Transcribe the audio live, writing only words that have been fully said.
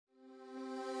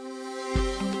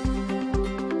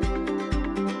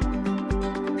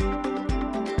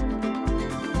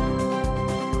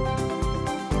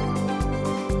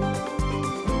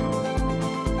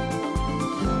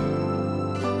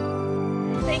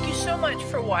Thank you so much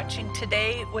for watching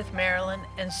Today with Marilyn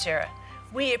and Sarah.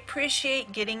 We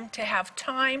appreciate getting to have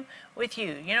time with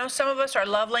you. You know, some of us, our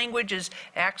love language is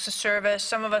acts of service.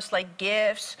 Some of us like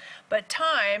gifts. But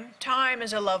time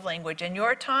is a love language. And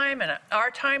your time and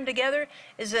our time together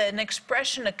is an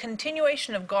expression, a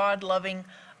continuation of God loving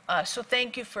us. So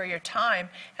thank you for your time.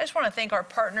 I just want to thank our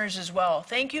partners as well.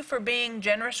 Thank you for being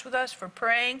generous with us, for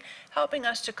praying, helping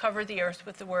us to cover the earth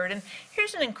with the word. And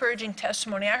here's an encouraging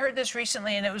testimony. I heard this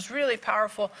recently, and it was really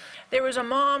powerful. There was a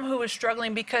mom who was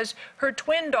struggling because her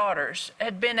twin daughters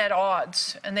had been at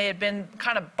odds, and they had been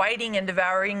kind of biting and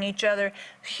devouring each other.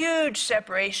 Huge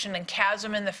separation and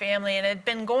chasm in the family, and it had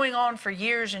been going on for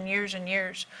years and years and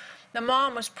years. The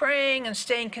mom was praying and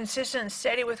staying consistent and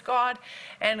steady with God,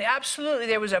 and absolutely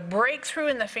there was a breakthrough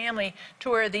in the family to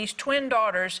where these twin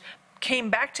daughters came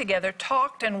back together,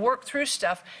 talked and worked through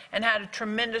stuff, and had a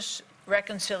tremendous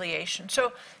reconciliation.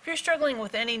 So if you're struggling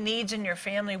with any needs in your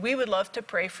family, we would love to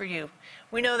pray for you.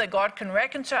 We know that God can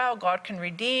reconcile, God can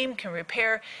redeem, can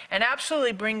repair, and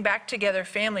absolutely bring back together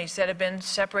families that have been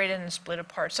separated and split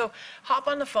apart. So hop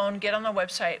on the phone, get on the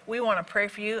website. We want to pray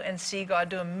for you and see God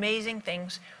do amazing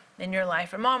things in your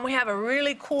life. And Mom, we have a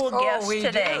really cool guest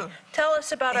today. Do. Tell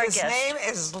us about our guest. His name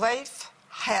is Leif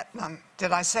Hetland.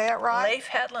 Did I say it right? Leif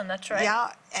Hetland, that's right.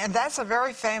 Yeah, and that's a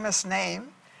very famous name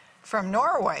from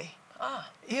Norway.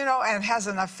 You know, and has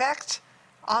an effect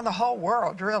on the whole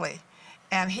world, really.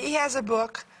 And he has a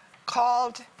book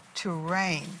called To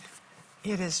Reign.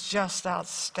 It is just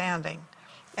outstanding.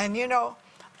 And you know,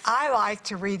 I like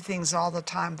to read things all the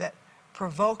time that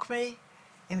provoke me,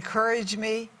 encourage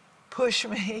me, push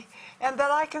me, and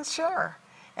that I can share.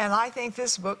 And I think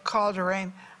this book called To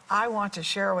Reign, I want to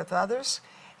share with others.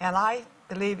 And I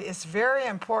believe it's very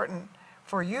important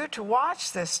for you to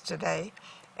watch this today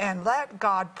and let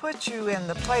God put you in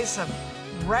the place of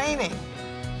reigning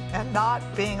and not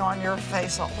being on your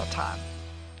face all the time.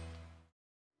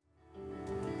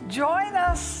 Join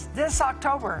us this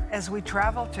October as we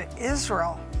travel to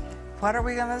Israel. What are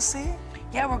we going to see?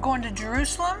 Yeah, we're going to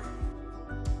Jerusalem.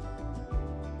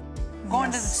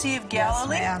 Going to the Sea of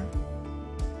Galilee. Yes, ma'am.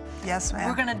 Yes, ma'am.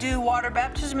 We're going to do water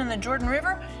baptism in the Jordan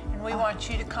River, and we want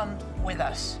you to come with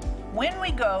us. When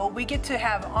we go, we get to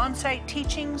have on-site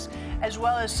teachings as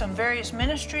well as some various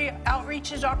ministry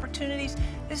outreaches, opportunities.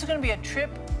 This is going to be a trip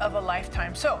of a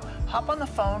lifetime. So hop on the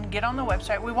phone, get on the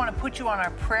website. We want to put you on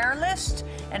our prayer list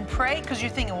and pray, because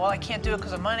you're thinking, well, I can't do it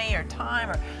because of money or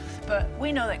time, but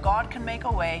we know that God can make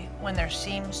a way when there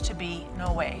seems to be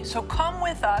no way. So come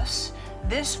with us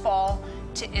this fall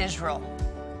to Israel.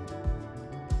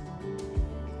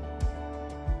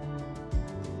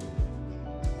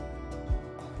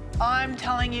 I'm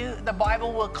telling you, the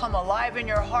Bible will come alive in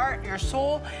your heart, your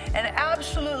soul, and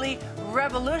absolutely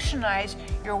revolutionize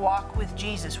your walk with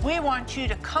Jesus. We want you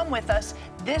to come with us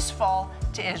this fall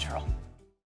to Israel.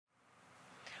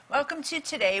 Welcome to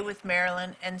Today with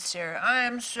Marilyn and Sarah. I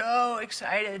am so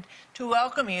excited to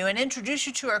welcome you and introduce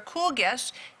you to our cool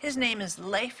guest. His name is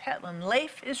Leif Hetland.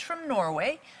 Leif is from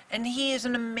Norway, and he is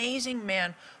an amazing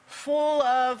man, full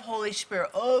of Holy Spirit,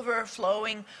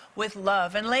 overflowing with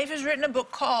love. And Leif has written a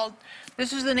book called,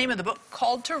 this is the name of the book,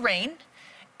 called To Reign.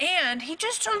 And he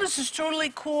just told us this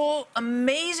totally cool,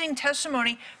 amazing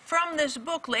testimony from this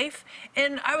book, Leif.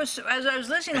 And as I was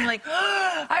listening, I'm like,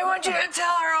 oh, I want you to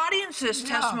tell our audience this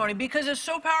testimony, because it's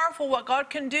so powerful what God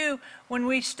can do when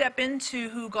we step into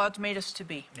who God's made us to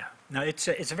be. Yeah, no, it's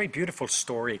a very beautiful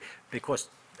story, because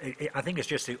I think it's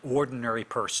just an ordinary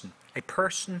person. A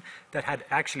person that had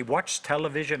actually watched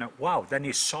television, and wow, then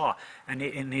he saw, and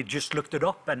he just looked it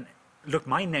up and looked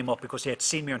my name up because he had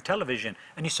seen me on television,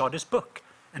 and he saw this book.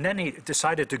 And then he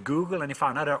decided to Google, and he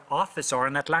found out our office are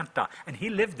in Atlanta, and he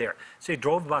lived there. So he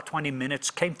drove about 20 minutes,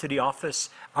 came to the office.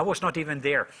 I was not even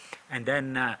there. And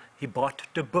then he bought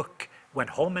the book, went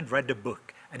home and read the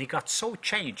book. And he got so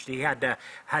changed. He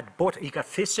he got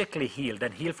physically healed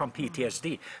and healed from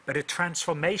PTSD, but a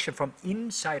transformation from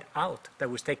inside out that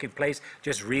was taking place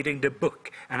just reading the book.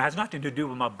 And it has nothing to do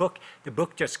with my book. The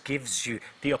book just gives you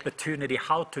the opportunity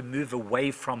how to move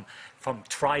away from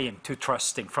trying to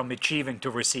trusting, from achieving to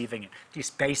receiving it. These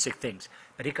basic things.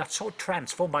 But he got so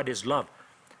transformed by this love.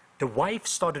 The wife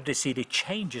started to see the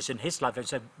changes in his life and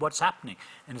said, what's happening?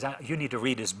 And he said, you need to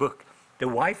read this book. The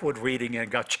wife was reading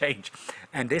and got changed.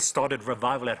 And this started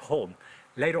revival at home.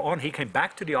 Later on, he came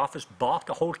back to the office, bought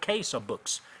a whole case of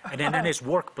books. And then in his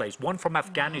workplace, one from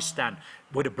Afghanistan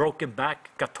with a broken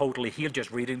back got totally healed just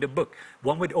reading the book.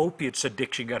 One with opiates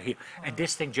addiction got healed. And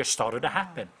this thing just started to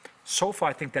happen. So far,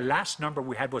 I think the last number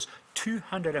we had was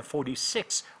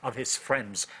 246 of his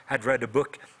friends had read a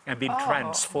book and been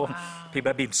transformed. Wow. People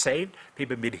have been saved,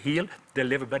 people have been healed,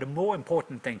 delivered. But the more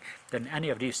important thing than any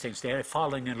of these things, they are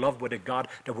falling in love with a God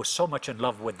that was so much in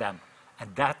love with them.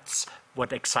 And that's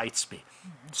what excites me.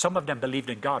 Some of them believed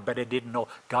in God, but they didn't know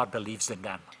God believes in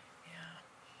them.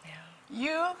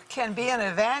 You can be an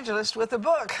evangelist with a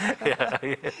book.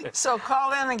 So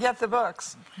call in and get the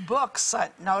books. Books,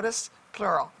 notice,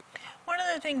 plural. One of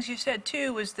the things you said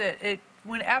too was that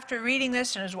when after reading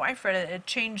this and his wife read it, it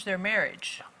changed their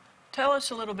marriage. Tell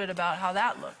us a little bit about how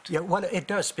that looked. Yeah, well, it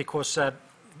does, because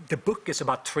the book is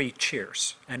about 3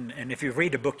 cheers. And if you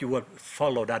read the book, you will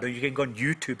follow that, or you can go on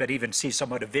YouTube and even see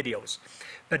some of the videos.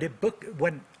 But the book,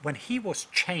 when he was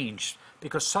changed,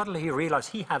 because suddenly he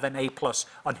realized he had an A+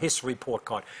 on his report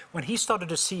card. When he started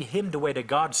to see him the way that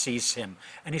God sees him,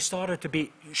 and he started to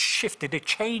be shifted, the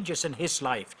changes in his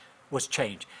life was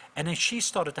changed. And then she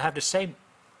started to have the same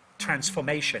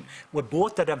transformation, where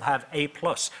both of them have A+.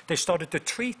 They started to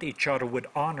treat each other with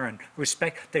honor and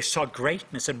respect. They saw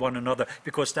greatness in one another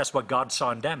because that's what God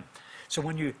saw in them. So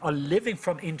when you are living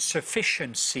from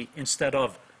insufficiency instead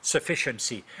of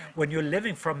sufficiency, when you're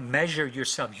living from measure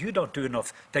yourself, you don't do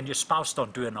enough, then your spouse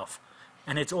don't do enough.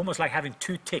 And it's almost like having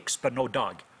 2 ticks but no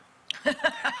dog.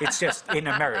 It's just in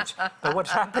a marriage. But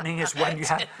what's happening is when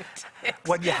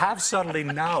you have suddenly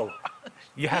now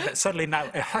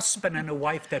a husband and a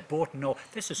wife that both know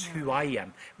this is who I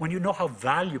am. When you know how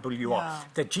valuable you are,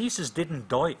 that Jesus didn't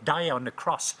die on the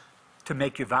cross to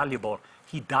make you valuable.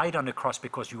 He died on the cross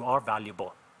because you are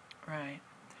valuable. Right.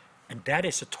 And that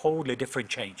is a totally different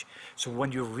change. So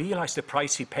when you realize the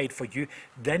price he paid for you,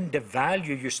 then the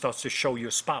value you start to show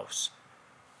your spouse.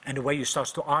 And the way you start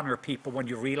to honor people when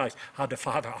you realize how the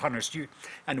Father honors you.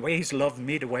 And the way he's loved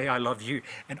me, the way I love you.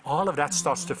 And all of that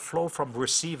starts to flow from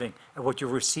receiving. And what you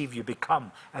receive, you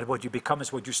become. And what you become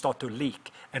is what you start to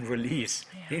leak and release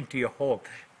into your home,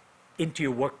 into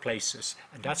your workplaces.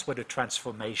 And that's where the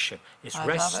transformation is.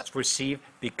 Rest, receive,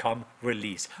 become,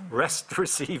 release. Rest,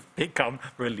 receive, become,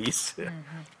 release.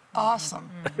 Awesome.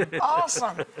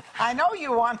 Awesome. I know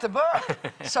you want the book.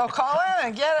 So call in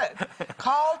and get it.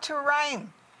 Call to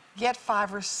Reign. Get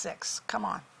 5 or 6. Come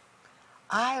on.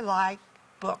 I like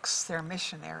books. They're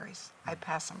missionaries. I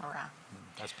pass them around.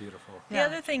 That's beautiful. The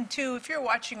other thing too, if you're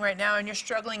watching right now and you're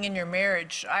struggling in your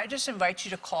marriage, I just invite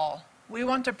you to call. We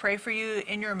want to pray for you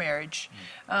in your marriage.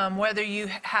 Whether you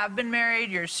have been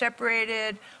married, you're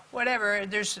separated, whatever,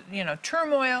 there's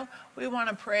turmoil, we want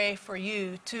to pray for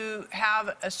you to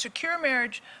have a secure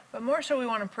marriage, but more so we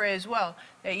want to pray as well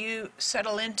that you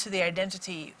settle into the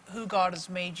identity who God has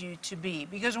made you to be.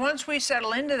 Because once we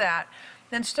settle into that,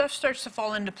 then stuff starts to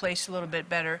fall into place a little bit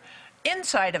better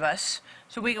inside of us,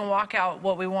 so we can walk out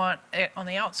what we want on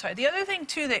the outside. The other thing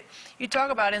too that you talk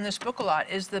about in this book a lot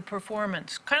is the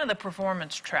performance, kind of the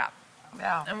performance trap.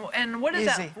 Yeah. And what did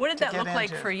that look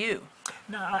like for you?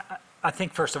 No, I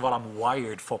think first of all I'm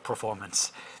wired for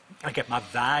performance. I get my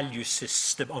value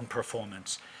system on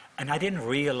performance. And I didn't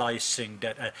realizing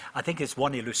that, I think it's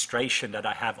one illustration that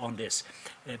I have on this,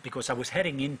 because I was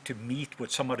heading in to meet with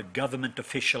some of the government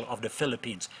official of the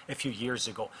Philippines a few years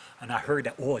ago. And I heard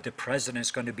that, the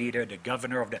president's going to be there, the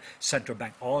governor of the central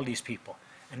bank, all these people.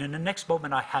 And in the next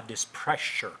moment I had this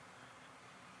pressure.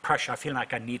 I feel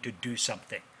like I need to do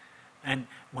something. And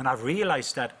when I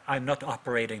realized that I'm not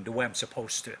operating the way I'm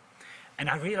supposed to, and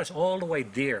I realized all the way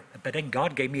there, but then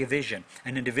God gave me a vision.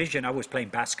 And in the vision, I was playing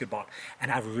basketball.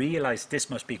 And I realized this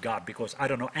must be God, because I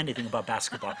don't know anything about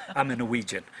basketball. I'm a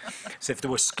Norwegian. So if there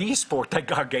was ski sport that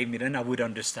God gave me, then I would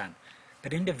understand.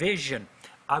 But in the vision,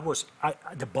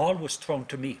 the ball was thrown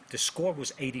to me. The score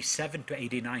was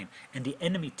 87-89, and the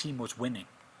enemy team was winning.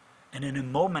 And in a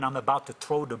moment, I'm about to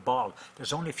throw the ball.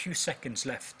 There's only a few seconds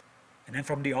left. And then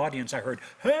from the audience, I heard,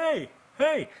 "Hey,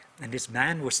 hey." And this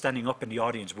man was standing up in the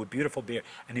audience with beautiful beard.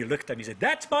 And he looked at me and said,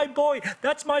 "That's my boy.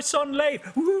 That's my son,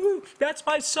 Leif. Woo, that's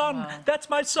my son. Wow. That's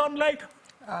my son, Leif."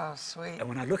 Oh, sweet. And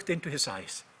when I looked into his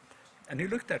eyes, and he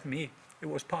looked at me, it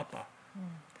was Papa.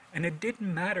 And it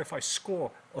didn't matter if I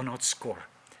score or not score.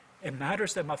 It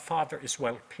matters that my Father is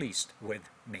well pleased with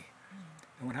me.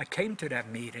 And when I came to that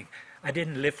meeting, I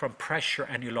didn't live from pressure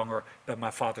any longer, but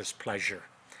my Father's pleasure.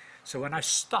 So when I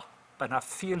stop and I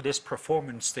feel this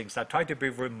performance things, I try to be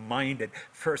reminded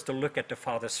first to look at the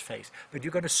Father's face. But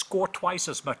you're going to score twice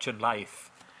as much in life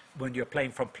when you're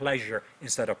playing from pleasure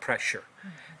instead of pressure.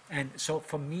 And so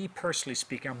for me personally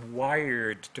speaking, I'm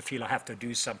wired to feel I have to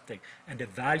do something. And the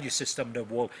value system of the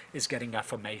world is getting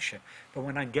affirmation. But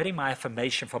when I'm getting my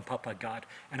affirmation from Papa God,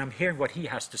 and I'm hearing what he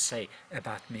has to say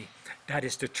about me, that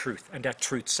is the truth. And that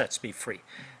truth sets me free.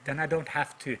 Then I don't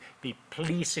have to be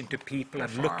pleasing to people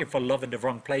and looking for love in the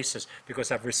wrong places,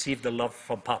 because I've received the love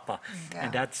from Papa. Yeah.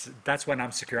 And that's when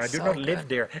I'm secure. I do So not live good.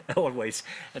 there always.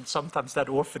 And sometimes that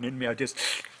orphan in me, I just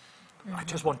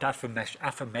want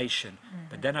affirmation.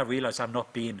 But then I realize I'm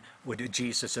not being with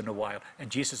Jesus in a while. And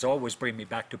Jesus always bring me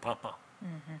back to Papa.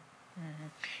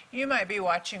 You might be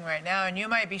watching right now and you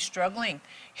might be struggling.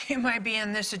 You might be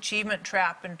in this achievement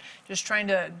trap and just trying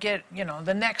to get,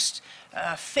 the next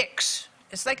fix.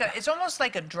 It's almost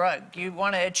like a drug. You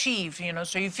want to achieve,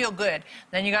 so you feel good.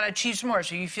 Then you got to achieve some more,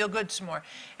 so you feel good some more.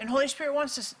 And Holy Spirit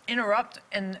wants to interrupt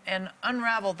and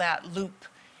unravel that loop.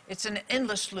 It's an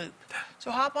endless loop.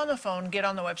 So hop on the phone, get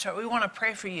on the website. We want to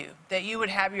pray for you, that you would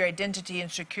have your identity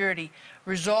and security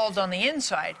resolved on the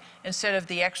inside instead of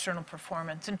the external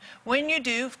performance. And when you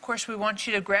do, of course, we want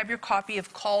you to grab your copy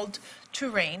of Called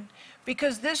to Reign,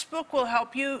 because this book will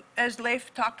help you, as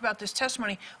Leif talked about this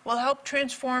testimony, will help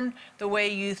transform the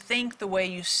way you think, the way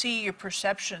you see your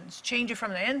perceptions, change it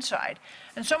from the inside.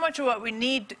 And so much of what we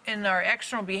need in our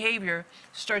external behavior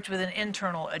starts with an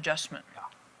internal adjustment.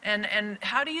 And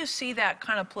how do you see that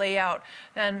kind of play out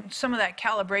and some of that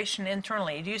calibration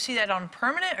internally? Do you see that on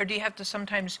permanent, or do you have to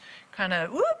sometimes kind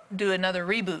of do another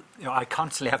reboot? I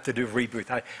constantly have to do a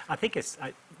reboot. I think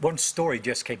one story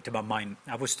just came to my mind.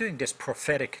 I was doing this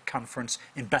prophetic conference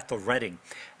in Bethel, Reading,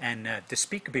 and the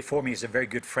speaker before me is a very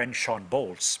good friend, Sean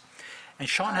Bowles. And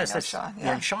Sean has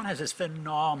Sean has this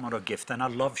phenomenal gift, and I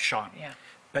love Sean. Yeah.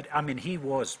 But I mean, he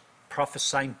was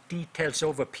prophesying details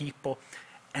over people.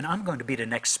 And I'm going to be the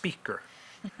next speaker.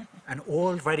 And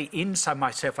already inside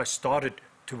myself, I started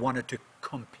to want to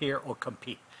compare or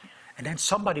compete. And then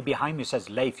somebody behind me says,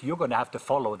 Leif, you're going to have to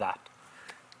follow that.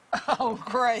 Oh,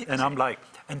 great. And I'm like,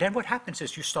 and then what happens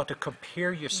is you start to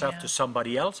compare yourself to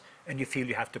somebody else, and you feel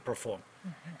you have to perform.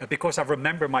 But because I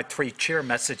remember my 3-chair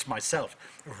message myself,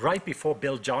 right before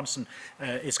Bill Johnson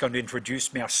is going to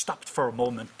introduce me, I stopped for a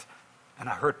moment, and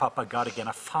I heard Papa God again.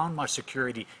 I found my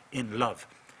security in love.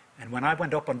 And when I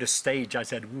went up on the stage, I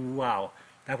said, wow,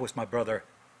 that was my brother.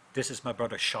 This is my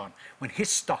brother, Sean. When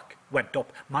his stock went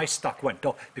up, my stock went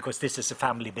up, because this is a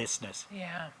family business.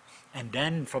 Yeah. And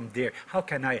then from there, how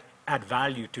can I add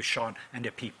value to Sean and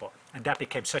the people? And that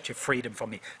became such a freedom for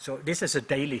me. So this is a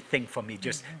daily thing for me,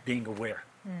 just being aware.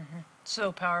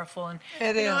 So powerful. And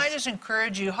It is. I just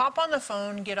encourage you, hop on the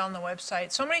phone, get on the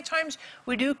website. So many times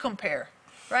we do compare.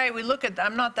 Right, we look at,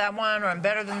 I'm not that one, or I'm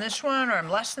better than this one, or I'm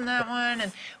less than that one,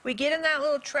 and we get in that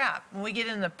little trap. When we get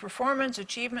in the performance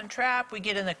achievement trap, we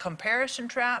get in the comparison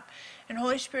trap, and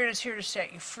Holy Spirit is here to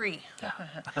set you free.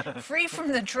 Free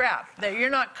from the trap, that you're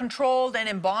not controlled and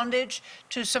in bondage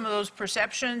to some of those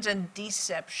perceptions and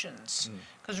deceptions.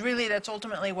 Because really that's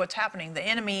ultimately what's happening. The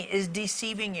enemy is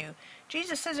deceiving you.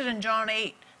 Jesus says it in John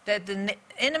 8, that the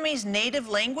enemy's native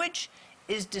language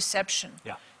is deception.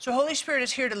 Yeah. So Holy Spirit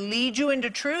is here to lead you into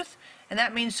truth, and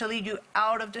that means to lead you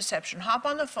out of deception. Hop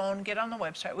on the phone, get on the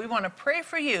website. We want to pray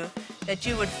for you that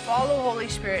you would follow Holy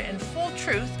Spirit in full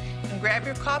truth and grab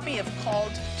your copy of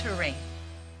Called to Reign.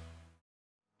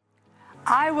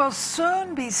 I will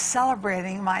soon be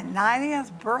celebrating my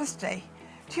 90th birthday.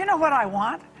 Do you know what I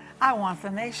want? I want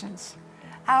the nations.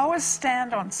 I always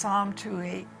stand on Psalm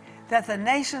 2:8, that the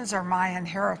nations are my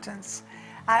inheritance.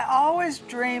 I always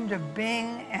dreamed of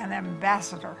being an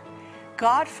ambassador.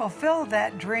 God fulfilled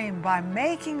that dream by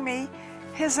making me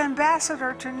his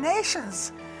ambassador to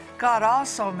nations. God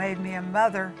also made me a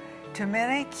mother to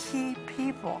many key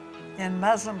people in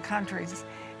Muslim countries,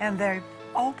 and they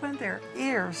opened their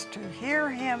ears to hear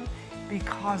him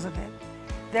because of it.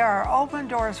 There are open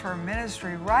doors for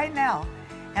ministry right now,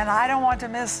 and I don't want to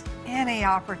miss any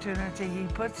opportunity he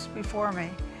puts before me.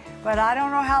 But I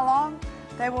don't know how long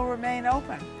they will remain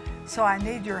open. So I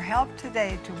need your help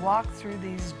today to walk through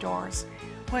these doors.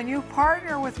 When you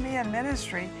partner with me in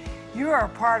ministry, you are a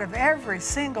part of every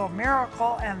single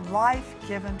miracle and life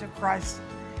given to Christ.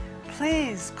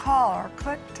 Please call or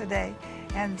click today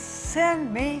and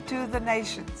send me to the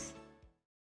nations.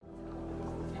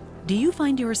 Do you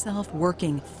find yourself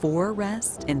working for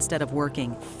rest instead of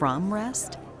working from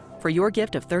rest? For your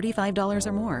gift of $35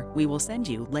 or more, we will send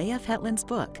you Leif Hetland's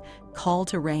book, Call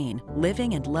to Reign,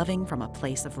 Living and Loving from a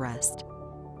Place of Rest.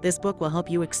 This book will help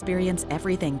you experience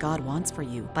everything God wants for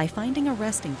you by finding a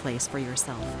resting place for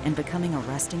yourself and becoming a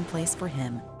resting place for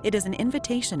Him. It is an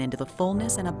invitation into the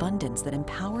fullness and abundance that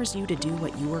empowers you to do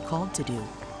what you were called to do,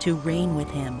 to reign with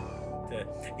Him. The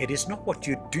It is not what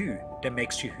you do that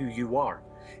makes you who you are.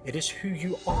 It is who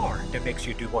you are that makes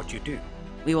you do what you do.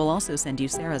 We will also send you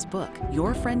Sarah's book,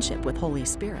 Your Friendship with Holy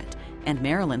Spirit, and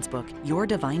Marilyn's book, Your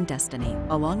Divine Destiny,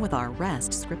 along with our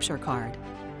Rest scripture card.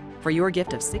 For your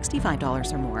gift of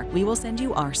 $65 or more, we will send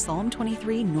you our Psalm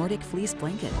 23 Nordic Fleece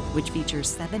Blanket, which features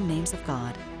 7 names of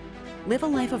God. Live a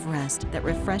life of rest that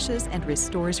refreshes and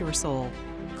restores your soul.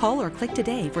 Call or click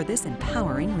today for this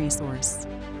empowering resource.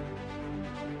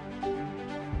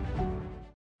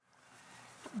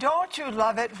 Don't you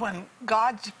love it when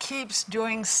God keeps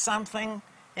doing something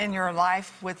in your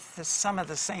life with some of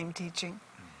the same teaching?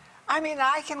 I mean,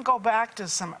 I can go back to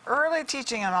some early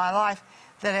teaching in my life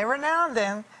that every now and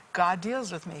then God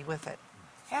deals with me with it.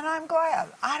 And I'm glad.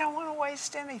 I don't want to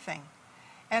waste anything.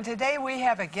 And today we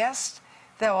have a guest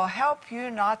that will help you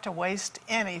not to waste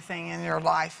anything in your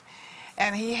life.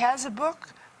 And he has a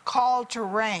book called To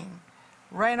Reign.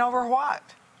 Reign over what?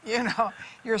 You know,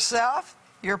 yourself,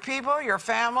 your people, your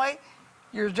family,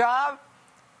 your job.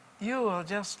 You will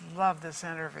just love this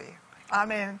interview. I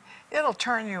mean, it'll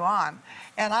turn you on.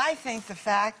 And I think the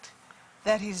fact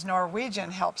that he's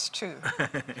Norwegian helps too,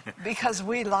 because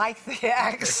we like the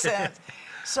accent.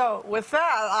 So with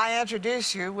that, I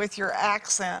introduce you with your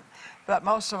accent, but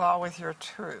most of all with your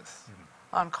truth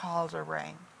on Call to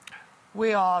Reign.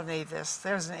 We all need this.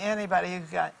 There's anybody who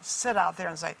can sit out there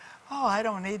and say, oh, I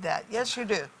don't need that. Yes, you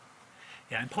do.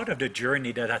 Yeah, and part of the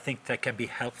journey that I think that can be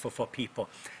helpful for people,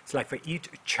 it's like for each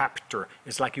chapter,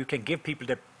 it's like you can give people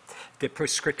the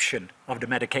prescription of the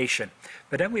medication.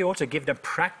 But then we also give them,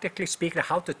 practically speaking,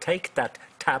 how to take that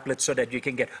tablet so that you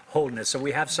can get wholeness. So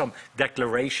we have some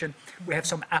declaration, we have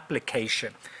some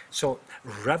application. So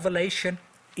revelation,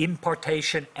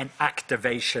 impartation, and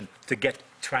activation to get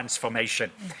transformation.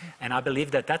 And I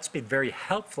believe that that's been very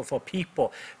helpful for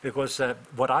people, because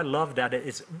what I love that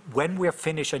is when we're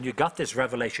finished and you got this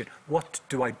revelation, what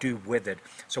do I do with it?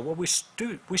 So what we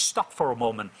do, we stop for a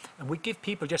moment and we give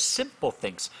people just simple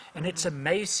things, and it's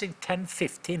amazing.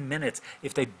 10-15 minutes,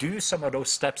 if they do some of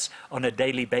those steps on a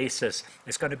daily basis,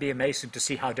 it's going to be amazing to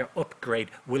see how their upgrade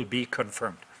will be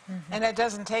confirmed. And it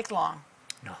doesn't take long.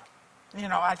 No. You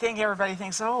know, I think everybody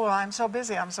thinks, oh, well, I'm so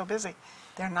busy, I'm so busy.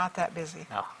 They're not that busy.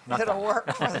 No, not It'll that.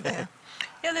 work for them.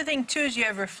 The other thing, too, is you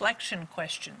have reflection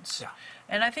questions. Yeah.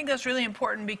 And I think that's really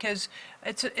important, because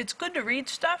it's good to read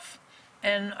stuff.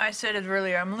 And I said it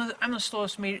earlier, I'm the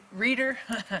slowest reader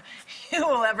you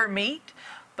will ever meet.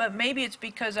 But maybe it's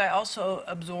because I also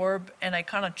absorb and I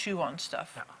kind of chew on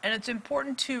stuff. Yeah. And it's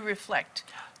important to reflect,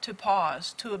 to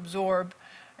pause, to absorb,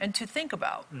 and to think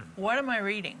about, what am I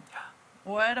reading?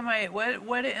 What am I,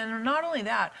 and not only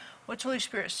that, what's Holy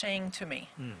Spirit saying to me?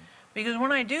 Because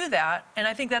when I do that, and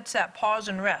I think that's that pause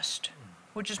and rest,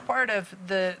 which is part of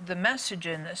the message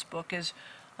in this book, is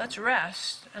let's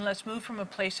rest and let's move from a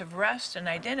place of rest and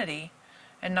identity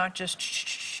and not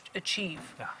just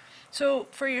achieve. Yeah. So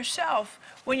for yourself,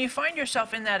 when you find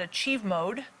yourself in that achieve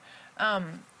mode,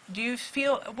 do you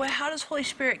feel, well, how does Holy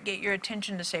Spirit get your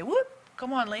attention to say, whoop,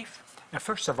 come on, Leif? Now,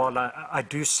 first of all, I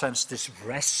do sense this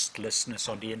restlessness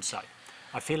on the inside.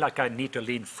 I feel like I need to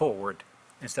lean forward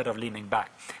instead of leaning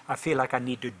back. I feel like I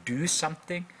need to do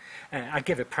something. I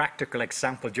give a practical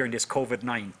example during this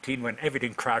COVID-19 when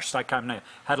everything crashed. I kind of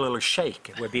had a little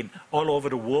shake. We've been all over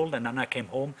the world, and then I came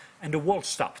home and the world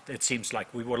stopped. It seems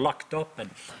like we were locked up, and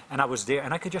I was there,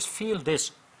 and I could just feel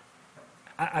this.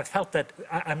 I felt that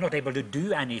I'm not able to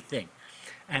do anything.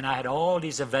 And I had all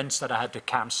these events that I had to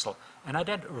cancel. And I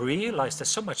didn't realize that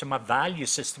so much of my value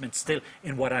system is still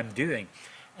in what I'm doing.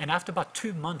 And after about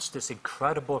 2 months, this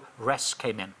incredible rest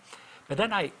came in. But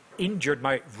then I injured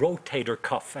my rotator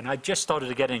cuff, and I just started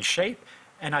to get in shape,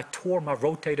 and I tore my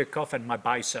rotator cuff and my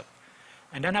bicep.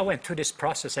 And then I went through this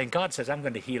process, and God says, I'm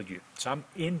going to heal you. So I'm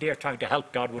in there trying to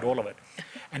help God with all of it.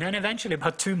 And then eventually,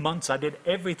 about 2 months, I did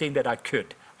everything that I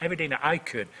could.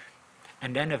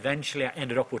 And then eventually I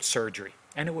ended up with surgery.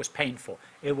 And it was painful.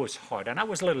 It was hard. And I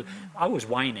was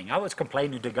whining. I was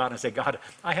complaining to God and said, God,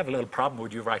 I have a little problem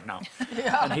with you right now.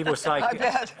 Yeah, and he was like, I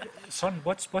bet. son,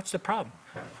 what's the problem?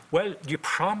 Well, you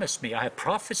promised me. I have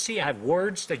prophecy. I have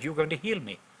words that you're going to heal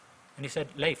me. And he said,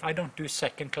 Leif, I don't do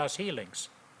second-class healings.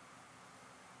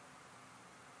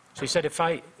 So he said, if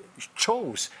I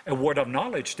chose a word of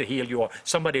knowledge to heal you, or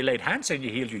somebody laid hands on you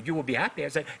to heal you, you would be happy. I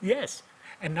said, yes.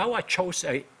 And now I chose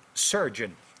a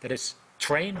surgeon that is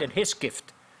trained in his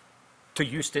gift to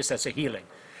use this as a healing.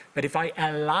 But if I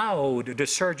allowed the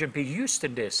surgeon to be used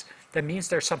in this, that means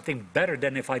there's something better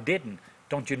than if I didn't.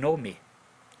 Don't you know me?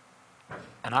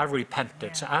 And I repented.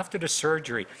 Yeah. So after the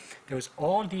surgery, there was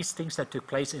all these things that took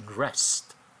place in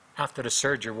rest after the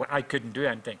surgery where I couldn't do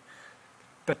anything.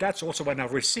 But that's also when I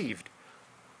received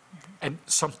And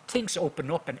some things open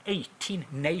up, and 18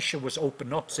 nations was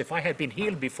opened up. So if I had been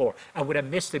healed before, I would have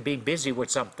missed it being busy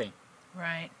with something.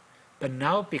 Right. But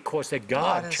now, because that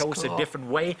God God is chose cool. a different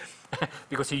way,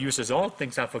 because he uses all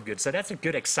things out for good. So that's a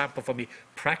good example for me,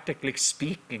 practically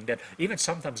speaking, that even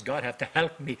sometimes God have to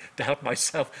help me, to help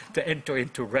myself to enter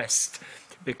into rest,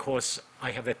 because I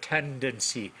have a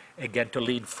tendency, again, to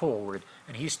lean forward.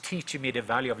 And he's teaching me the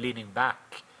value of leaning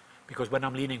back. Because when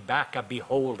I'm leaning back, I'm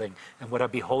beholding. And what I'm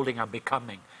beholding, I'm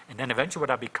becoming. And then eventually what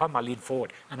I become, I lean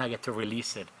forward, and I get to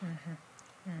release it.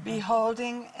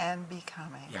 Beholding and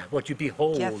becoming. Yeah, what you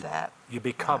behold, Get that. you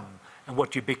become. And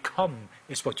what you become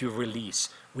is what you release.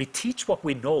 We teach what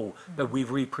we know, but we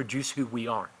reproduce who we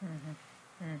are.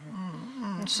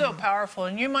 It's so powerful.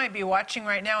 And you might be watching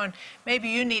right now, and maybe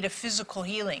you need a physical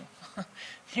healing.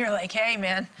 You're like, hey,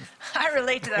 man, I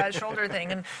relate to that shoulder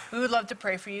thing, and we would love to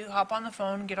pray for you. Hop on the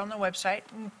phone, get on the website,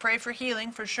 and pray for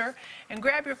healing for sure, and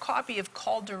grab your copy of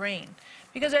Called to Reign.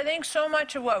 Because I think so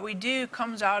much of what we do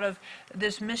comes out of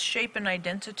this misshapen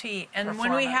identity. And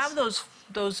when we have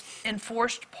those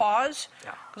enforced pause,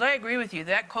 because I agree with you,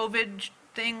 that COVID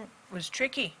thing was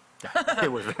tricky.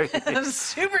 It was very It was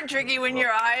super tricky when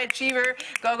you're a high achiever,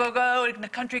 go, go, go,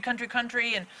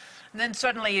 country, and then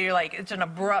suddenly you're like, it's an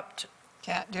abrupt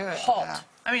Can't do it. halt. Yeah,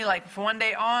 I mean, like one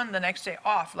day on, the next day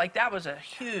off. Like that was a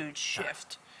huge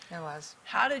shift. it was.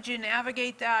 How did you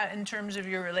navigate that in terms of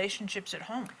your relationships at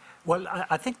home? Well,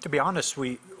 I think, to be honest,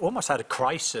 we almost had a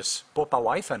crisis, both my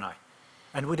wife and I.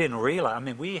 And we didn't realize. I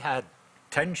mean, we had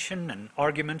tension and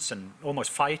arguments and almost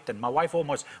fight. And my wife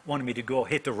almost wanted me to go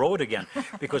hit the road again,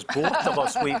 because both of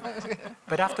us,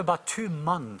 But after about 2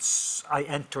 months, I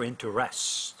enter into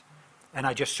rest. And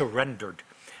I just surrendered.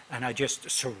 And I just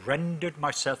surrendered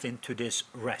myself into this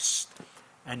rest.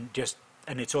 And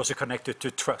it's also connected to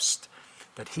trust.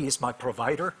 That he is my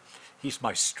provider. He's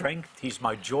my strength. He's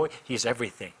my joy. He's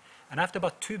everything. And after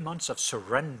about 2 months of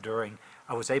surrendering,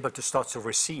 I was able to start to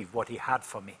receive what he had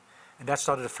for me. And that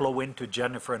started to flow into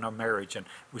Jennifer and our marriage. And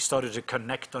we started to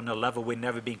connect on a level we'd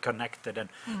never been connected.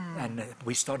 And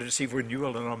we started to see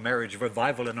renewal in our marriage,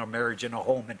 revival in our marriage, in our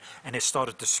home. And it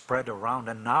started to spread around.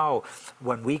 And now,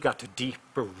 when we got to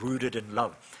deeper rooted in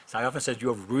love. So I often said,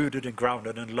 you're rooted and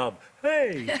grounded in love.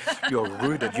 Hey, you're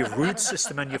rooted. Your root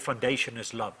system and your foundation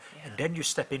is love. Yeah. And then you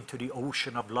step into the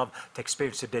ocean of love to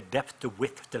experience the depth, the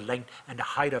width, the length, and the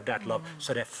height of that love,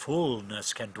 so that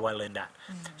fullness can dwell in that.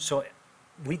 So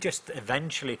we just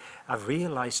eventually, I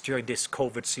realized during this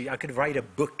COVID season, I could write a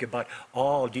book about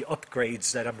all the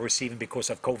upgrades that I'm receiving because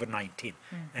of COVID-19.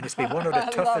 And it's been one of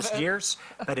the toughest years,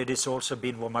 but it has also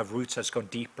been where my roots has gone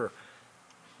deeper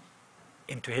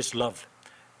into his love.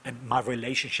 And my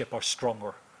relationship are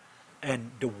stronger.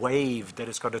 And the wave that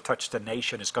is going to touch the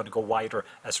nation is going to go wider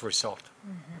as a result.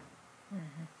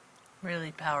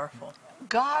 Really powerful.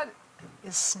 God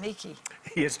is sneaky.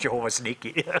 He is Jehovah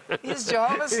sneaky. He's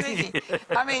Jehovah sneaky.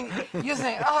 I mean, you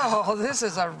think, oh, this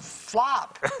is a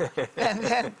flop. And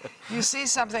then you see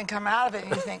something come out of it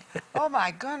and you think, oh my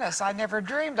goodness, I never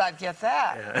dreamed I'd get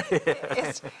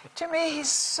that. To me, he's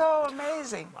so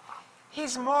amazing.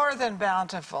 He's more than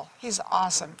bountiful. He's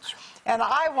awesome. And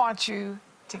I want you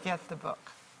to get the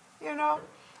book. You know,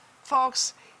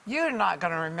 folks, you're not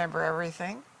going to remember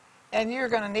everything. And you're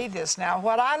going to need this. Now,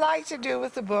 what I like to do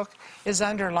with the book is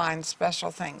underline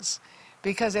special things,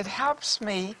 because it helps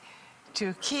me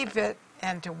to keep it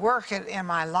and to work it in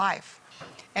my life.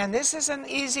 And this is an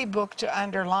easy book to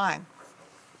underline.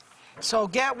 So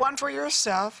get one for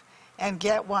yourself and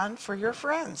get one for your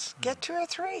friends. Get 2 or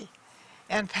 3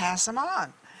 and pass them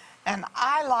on. And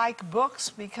I like books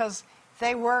because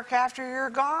they work after you're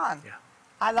gone. Yeah.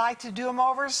 I like to do them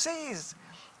overseas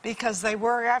because they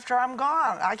work after I'm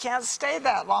gone. I can't stay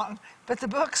that long, but the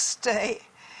books stay,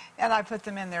 and I put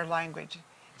them in their language.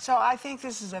 So I think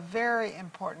this is a very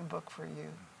important book for you.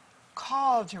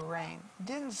 Called to Reign.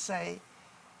 Didn't say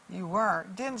you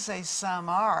weren't. Didn't say some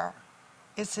are.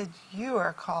 It said you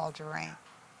are called to reign.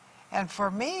 And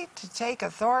for me to take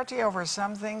authority over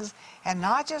some things and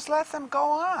not just let them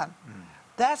go on,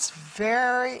 that's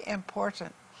very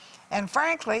important. And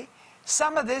frankly,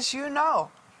 some of this you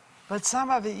know, but some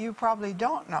of it you probably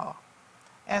don't know.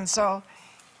 And some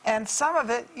of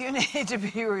it you need to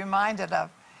be reminded of.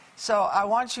 So I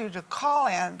want you to call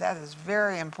in. That is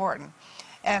very important.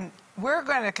 And we're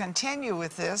going to continue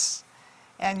with this,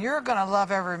 and you're going to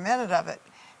love every minute of it.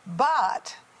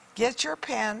 But get your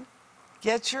pen,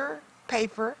 get your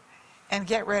paper, and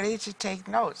get ready to take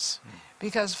notes.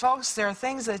 Because, folks, there are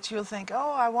things that you'll think,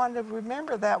 oh, I want to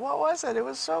remember that. What was it? It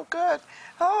was so good.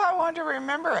 Oh, I want to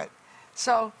remember it.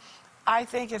 So I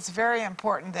think it's very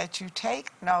important that you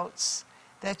take notes,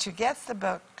 that you get the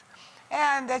book,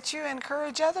 and that you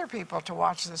encourage other people to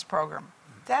watch this program.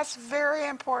 That's very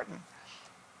important.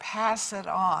 Pass it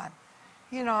on.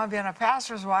 You know, I've been a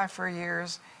pastor's wife for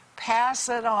years. Pass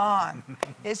it on.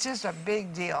 It's just a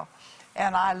big deal.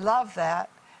 And I love that,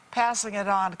 passing it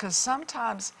on, because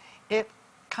sometimes it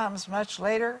comes much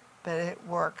later, but it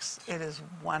works. It is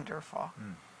wonderful.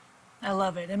 I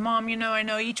love it. And Mom, you know, I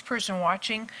know each person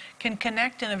watching can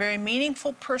connect in a very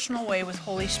meaningful, personal way with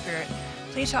Holy Spirit.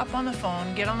 Please hop on the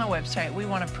phone, get on the website. We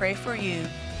want to pray for you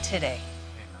today.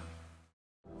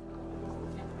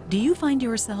 Do you find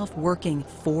yourself working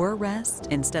for rest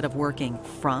instead of working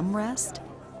from rest?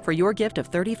 For your gift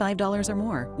of $35 or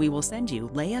more, we will send you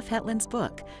Leif Hetland's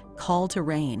book, Call to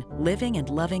Reign, Living and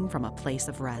Loving from a Place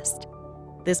of Rest.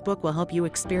 This book will help you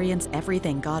experience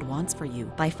everything God wants for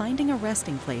you by finding a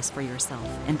resting place for yourself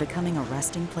and becoming a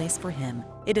resting place for Him.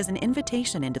 It is an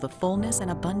invitation into the fullness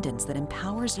and abundance that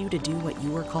empowers you to do what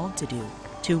you are called to do,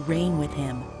 to reign with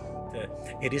Him.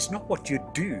 It is not what you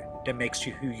do that makes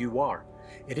you who you are.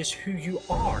 It is who you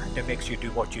are that makes you do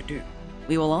what you do.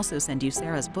 We will also send you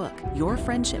Sarah's book, Your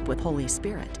Friendship with Holy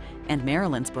Spirit, and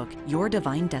Marilyn's book, Your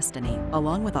Divine Destiny,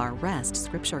 along with our Rest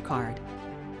Scripture card.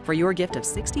 For your gift of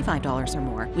 $65 or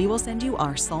more, we will send you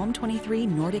our Psalm 23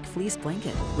 Nordic Fleece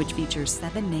Blanket, which features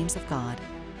 7 names of God.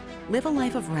 Live a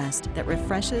life of rest that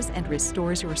refreshes and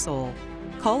restores your soul.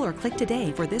 Call or click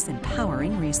today for this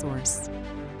empowering resource.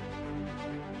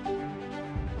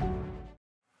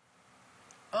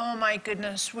 Oh my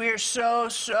goodness, we're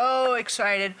so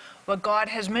excited what God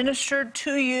has ministered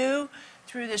to you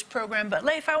through this program. But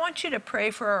Leif, I want you to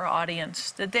pray for our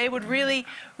audience, that they would really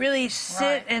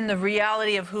sit in the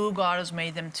reality of who God has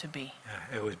made them to be.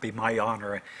 It would be my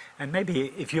honor. And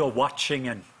maybe if you're watching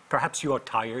and perhaps you're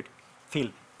tired, feel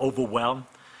overwhelmed,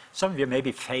 some of you may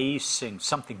be facing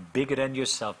something bigger than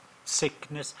yourself,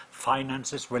 sickness,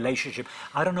 finances, relationship.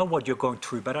 I don't know what you're going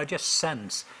through, but I just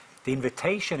sense the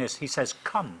invitation is, He says,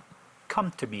 come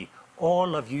to me,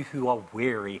 all of you who are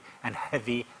weary and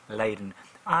heavy laden.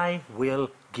 I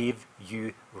will give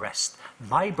you rest.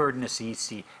 My burden is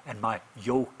easy and my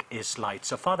yoke is light.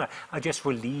 So Father, I just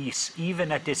release,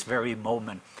 even at this very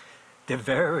moment, the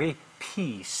very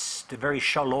peace, the very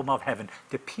shalom of heaven,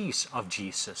 the peace of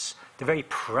Jesus, the very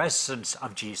presence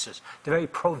of Jesus, the very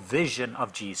provision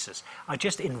of Jesus. I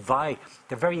just invite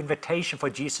the very invitation for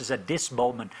Jesus at this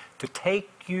moment to take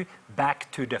you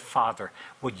back to the Father,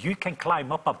 where you can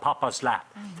climb up on Papa's lap,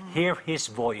 hear His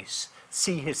voice,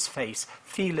 see His face,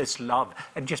 feel His love,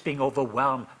 and just being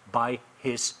overwhelmed by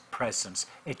His presence.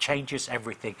 It changes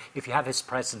everything. If you have His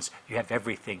presence, you have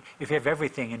everything. If you have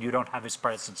everything and you don't have His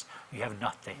presence, you have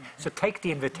nothing. So take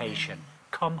the invitation.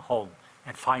 Come home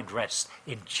and find rest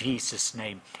in Jesus'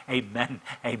 name. Amen,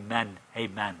 amen,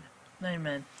 amen.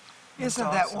 Amen. Isn't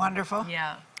That's that awesome. wonderful?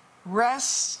 Yeah.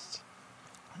 Rest,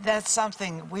 that's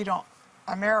something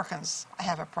Americans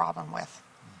have a problem with.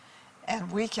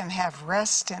 And we can have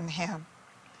rest in Him.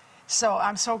 So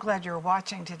I'm so glad you're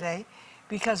watching today,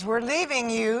 because we're leaving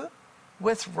you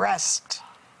with rest.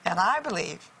 And I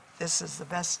believe this is the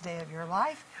best day of your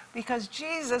life, because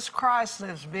Jesus Christ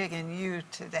lives big in you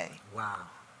today. Wow.